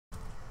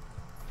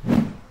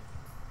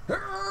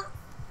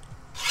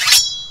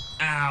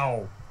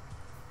Ow.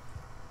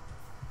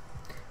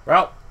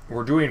 Well,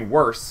 we're doing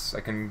worse.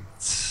 I can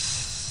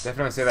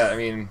definitely say that. I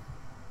mean,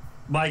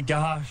 My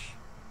gosh.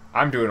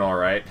 I'm doing all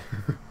right.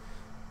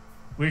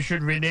 We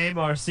should rename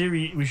our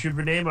series. We should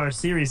rename our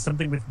series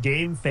something with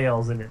game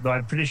fails in it. Though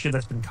I'm pretty sure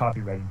that's been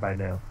copyrighted by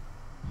now.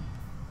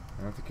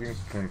 I don't think you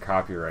can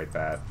copyright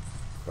that,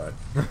 but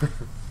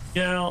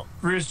You know,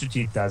 Rooster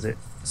Teeth does it.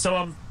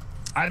 So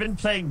I've been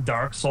playing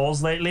Dark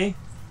Souls lately.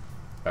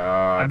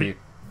 the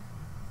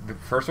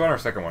first one or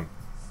second one?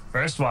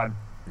 First one.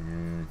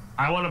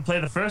 I want to play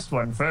the first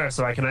one first,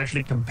 so I can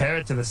actually compare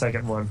it to the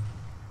second one,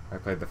 I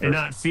played the first. and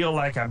not feel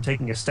like I'm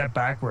taking a step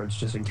backwards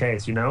just in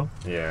case. You know?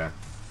 Yeah.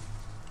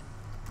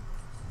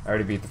 I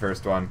already beat the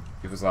first one.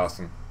 It was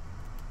awesome.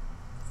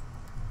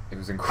 It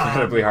was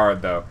incredibly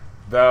hard though.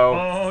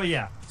 Oh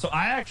yeah. So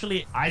I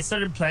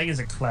started playing as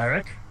a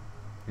cleric.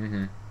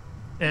 Mm-hmm.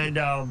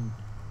 And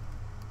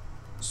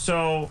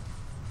so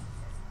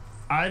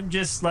I'm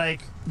just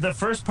like the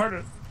first part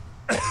of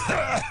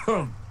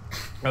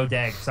oh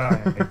dang,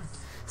 sorry.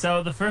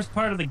 So the first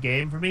part of the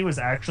game for me was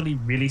actually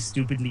really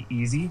stupidly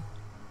easy.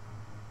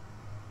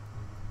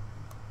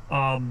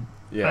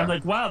 Yeah. I'm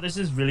like, wow, this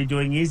is really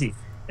doing easy.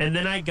 And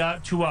then I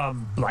got to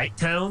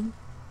Blighttown,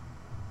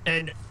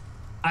 and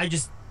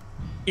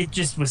it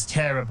just was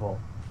terrible.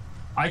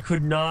 I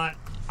could not.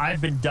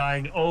 I've been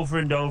dying over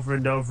and over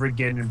and over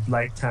again in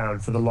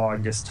Blighttown for the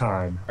longest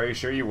time. Are you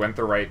sure you went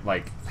the right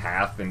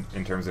path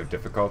in terms of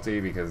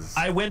difficulty? Because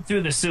I went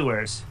through the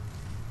sewers.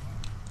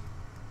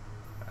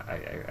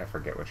 I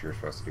forget what you were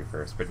supposed to do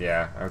first, but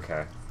yeah,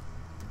 okay.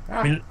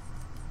 I mean,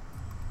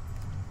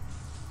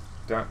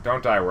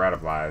 Don't die. We're out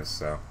of lives,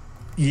 so.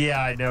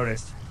 yeah, I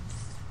noticed.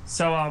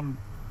 So I'm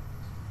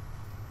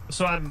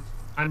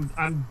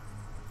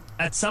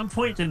at some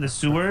point in the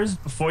sewers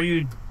before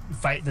you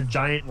fight the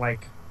giant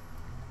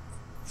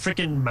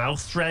freaking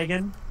mouth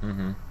dragon.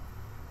 Mm-hmm.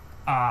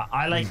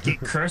 I get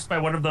cursed by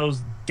one of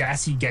those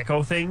gassy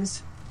gecko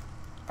things.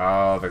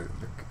 Oh,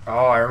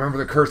 I remember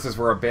the curses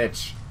were a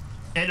bitch.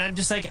 And I'm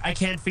just like, I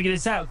can't figure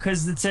this out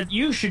because it said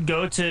you should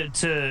go to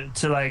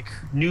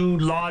New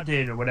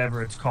Lawden or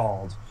whatever it's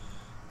called,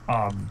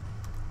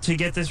 to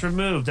get this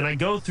removed. And I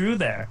go through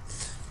there,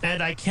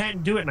 and I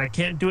can't do it, and I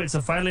can't do it.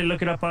 So finally, I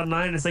look it up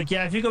online. It's like,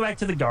 yeah, if you go back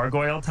to the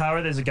Gargoyle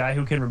Tower, there's a guy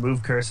who can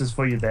remove curses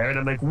for you there. And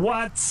I'm like,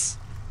 what?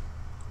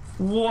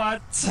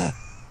 What?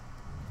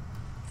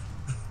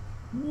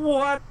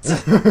 What?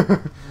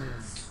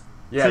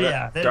 Yeah, So,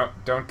 yeah,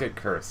 don't get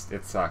cursed.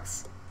 It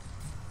sucks.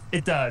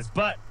 It does,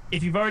 but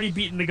if you've already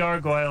beaten the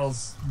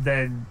gargoyles,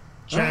 then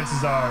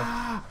chances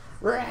are...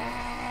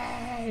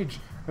 Rage!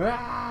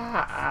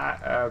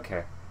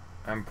 Okay.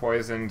 I'm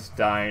poisoned,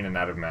 dying, and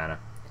out of mana.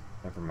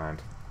 Never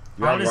mind.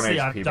 You Honestly,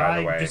 have 1 HP, I'm by the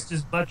dying way. just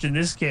as much in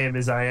this game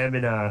as I am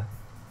in a...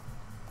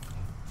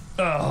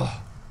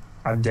 Oh,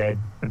 I'm dead.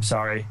 I'm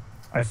sorry.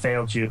 I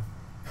failed you.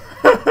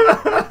 And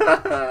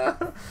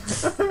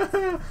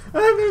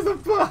there's a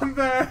bomb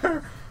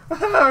there!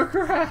 Oh,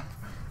 crap!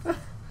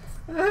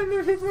 And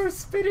the people are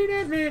spitting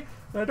at me!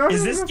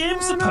 Is this game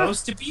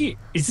supposed to be...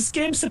 Is this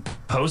game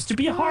supposed to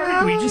be hard,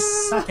 or do we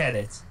just suck at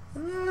it?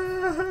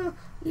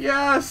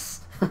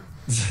 Yes!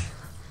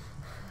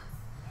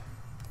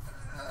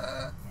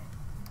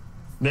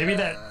 Maybe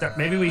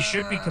maybe we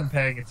should be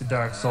comparing it to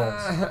Dark Souls.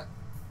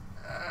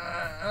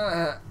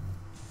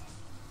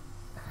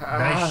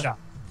 Nice shot.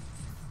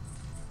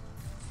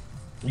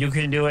 You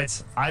can do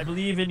it. I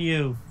believe in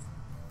you.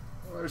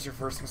 What was your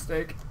first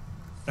mistake?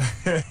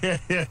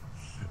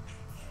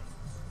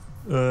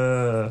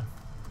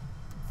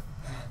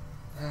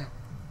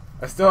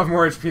 I still have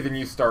more HP than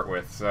you start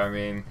with, so I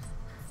mean,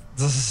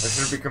 I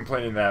shouldn't be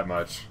complaining that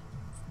much.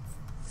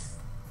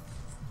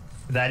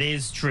 That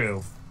is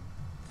true.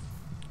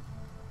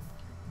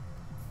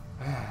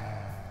 I'm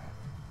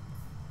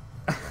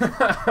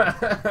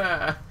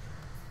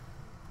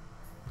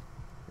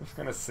just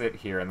gonna sit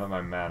here and let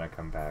my mana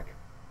come back.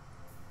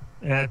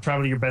 That's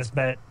probably your best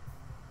bet.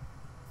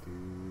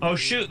 Oh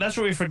shoot, that's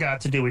what we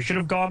forgot to do. We should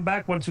have gone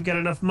back once we get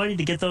enough money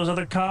to get those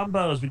other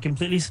combos. We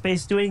completely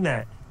spaced doing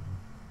that.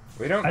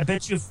 We don't. I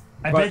bet you.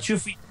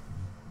 If we...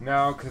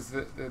 No, because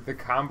the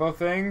combo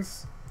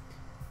things.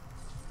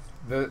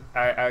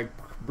 I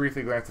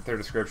briefly glanced at their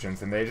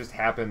descriptions, and they just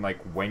happen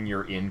when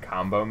you're in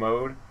combo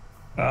mode.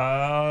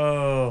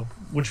 Oh,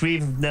 which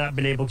we've not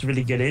been able to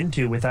really get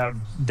into without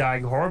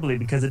dying horribly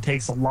because it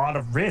takes a lot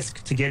of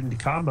risk to get into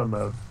combo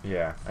mode.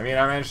 Yeah, I mean,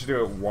 I managed to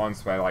do it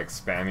once by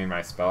spamming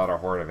my spell at a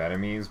horde of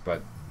enemies,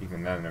 but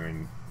even then, I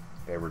mean,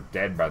 they were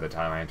dead by the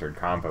time I entered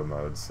combo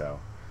mode, so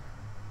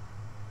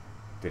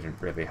didn't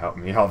really help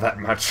me all that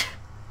much.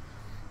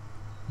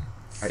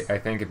 I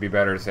think it'd be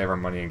better to save our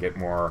money and get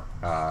more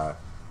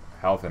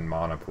health and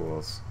mana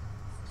pools.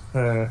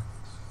 Is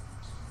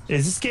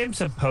this game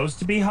supposed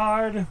to be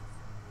hard?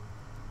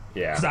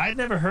 Yeah. Because I've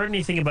never heard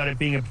anything about it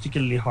being a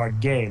particularly hard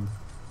game.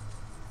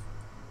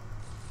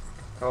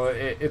 Well,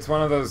 it's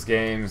one of those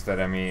games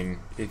that, I mean,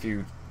 if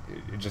you...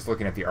 Just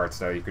looking at the art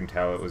style, you can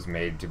tell it was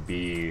made to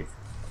be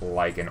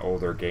like an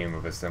older game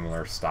of a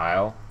similar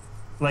style.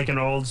 like an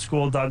old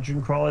school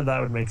dungeon crawler, that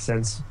would make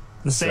sense.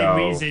 The same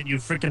reason you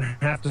freaking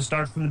have to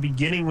start from the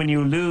beginning when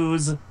you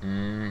lose.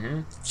 Mm-hmm.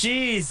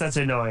 Jeez, that's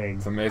annoying.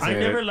 It's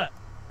amazing.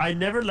 I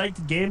never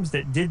liked games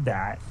that did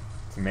that.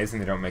 It's amazing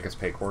they don't make us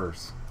pay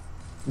quarters.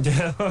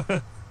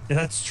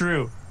 That's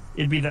true.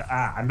 It'd be the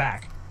I'm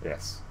back.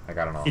 Yes, I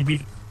got it all. It'd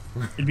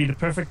be the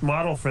perfect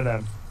model for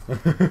them.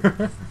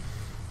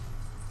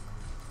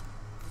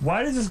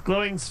 Why is this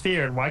glowing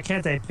sphere and why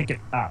can't I pick it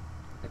up?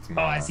 It's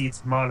Oh, I see.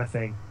 It's a mana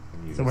thing.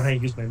 use So when I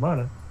use my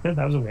mana, yeah,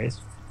 that was a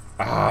waste.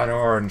 an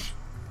orange.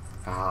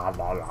 I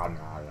don't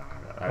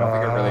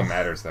think it really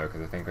matters though,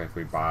 because I think if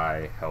we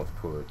buy health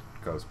pool, it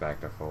goes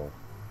back to full.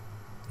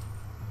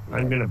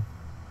 I'm gonna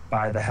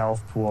buy the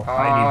health pool.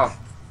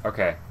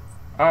 Okay.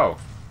 Oh.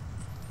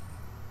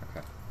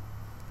 Okay.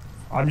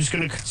 I'm just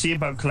gonna see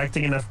about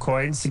collecting enough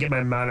coins to get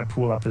my mana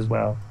pool up as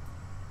well.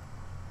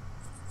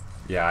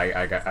 Yeah,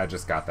 I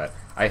just got that.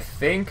 I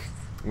think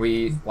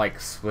we like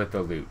split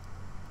the loot.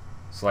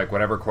 So like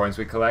whatever coins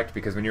we collect,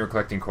 because when you were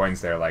collecting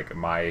coins there, like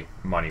my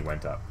money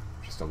went up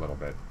just a little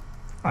bit.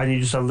 I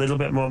need just a little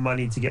bit more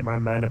money to get my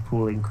mana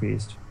pool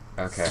increased.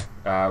 Okay.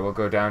 We'll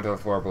go down to the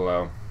floor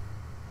below,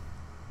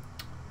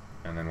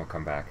 and then we'll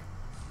come back.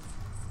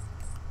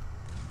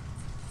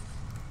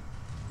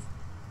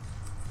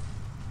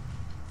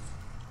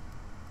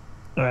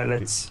 All right,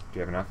 let's. Do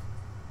you have enough?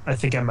 I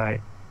think I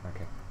might.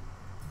 Okay.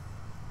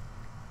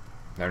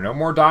 There are no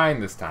more dying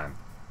this time.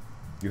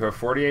 You have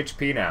 40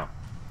 HP now.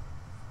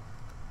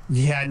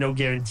 Yeah, no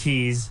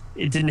guarantees.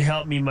 It didn't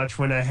help me much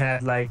when I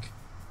had like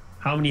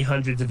how many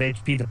hundreds of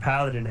HP the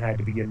paladin had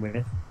to begin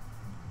with.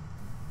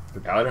 The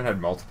paladin had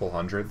multiple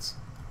hundreds.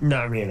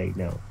 Not really,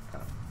 no.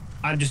 Oh.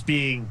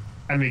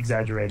 I'm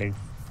exaggerating.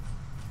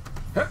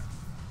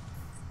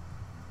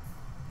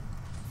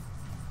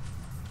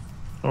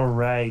 All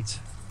right.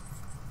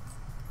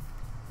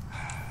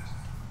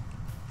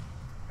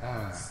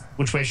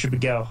 Which way should we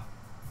go?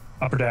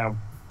 Up or down?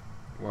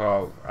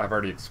 Well, I've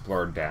already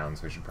explored down,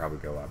 so we should probably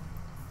go up.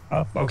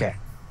 Up? Okay.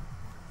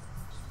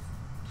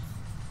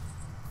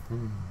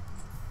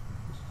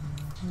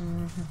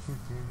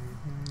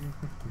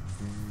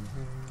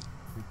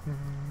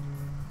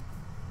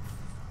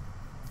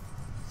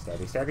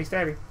 Stabby, stabby,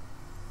 stabby.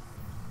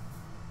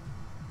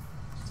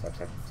 Stab,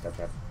 stab, stab,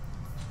 stab.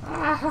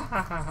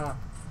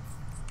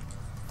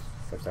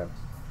 Stab, stab.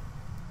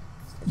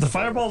 The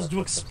fireballs do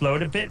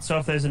explode a bit, so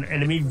if there's an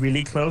enemy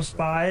really close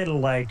by, it'll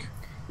like...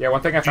 Yeah,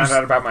 one thing I found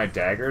out about my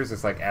daggers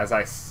is like as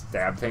I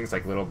stab things,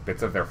 like little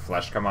bits of their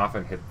flesh come off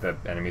and hit the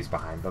enemies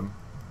behind them.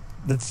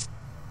 That's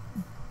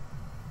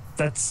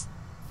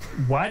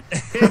what?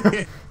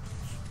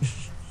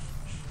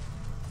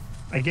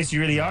 I guess you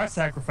really are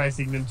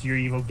sacrificing them to your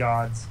evil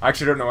gods. I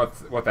actually don't know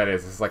what that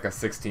is. It's like a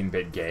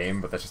 16-bit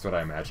game, but that's just what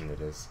I imagine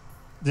it is.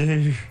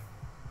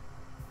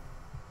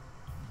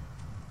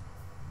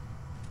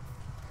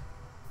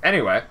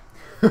 Anyway.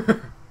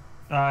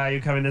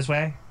 You coming this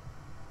way?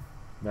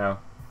 No.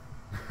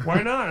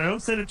 Why not? I don't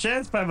stand a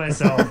chance by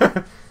myself.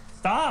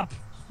 Stop!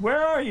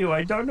 Where are you?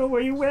 I don't know where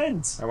you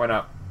went. I went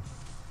up.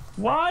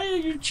 Why are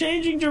you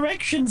changing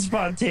direction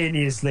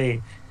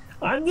spontaneously?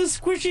 I'm the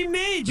squishy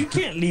mage. You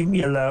can't leave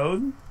me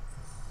alone.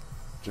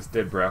 Just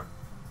did, bro.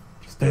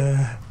 Just did.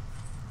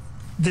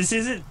 This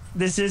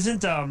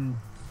isn't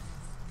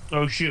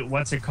oh shoot,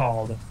 what's it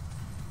called?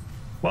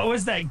 What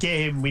was that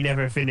game we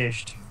never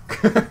finished?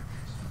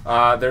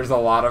 There's a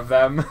lot of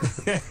them.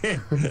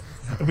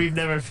 We've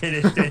never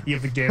finished any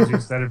of the games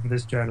we've started for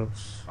this channel.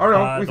 Oh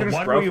no, we finished the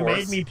one where you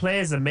made me play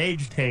as a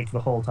mage tank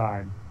the whole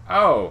time.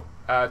 Oh,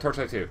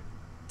 Torchlight 2.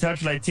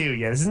 Torchlight 2,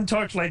 yeah. This isn't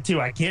Torchlight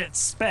 2. I can't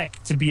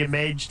spec to be a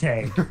mage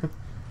tank.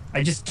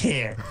 I just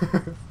can't.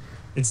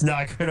 It's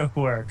not gonna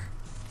work.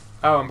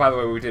 Oh, and by the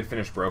way, we did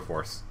finish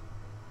Broforce.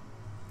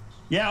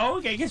 Yeah,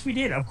 okay, I guess we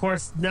did. Of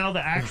course, now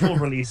the actual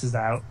release is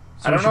out.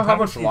 So I don't know how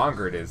much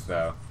longer it is,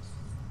 though.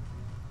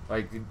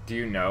 Like, do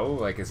you know?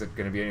 Like, is it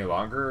going to be any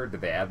longer? Did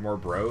they add more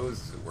bros?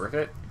 Is it worth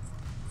it?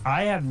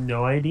 I have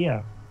no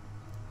idea.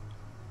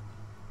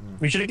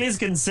 We should at least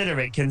consider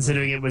it,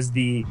 considering it was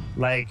the,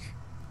 like,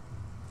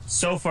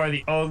 so far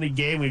the only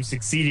game we've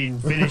succeeded in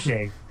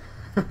finishing.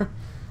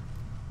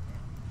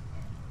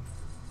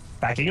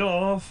 Backing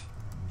off.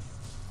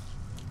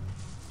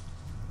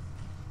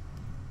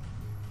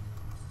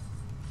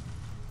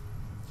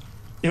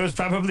 It was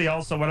probably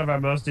also one of our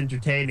most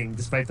entertaining,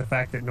 despite the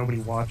fact that nobody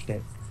watched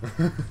it.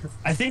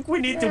 I think we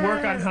need to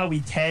work on how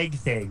we tag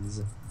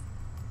things.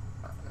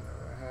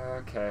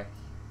 Okay.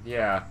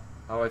 Yeah,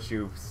 I'll let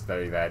you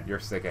study that. You're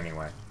sick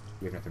anyway.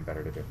 You have nothing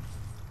better to do.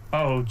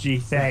 Oh, gee,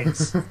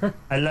 thanks.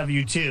 I love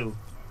you too.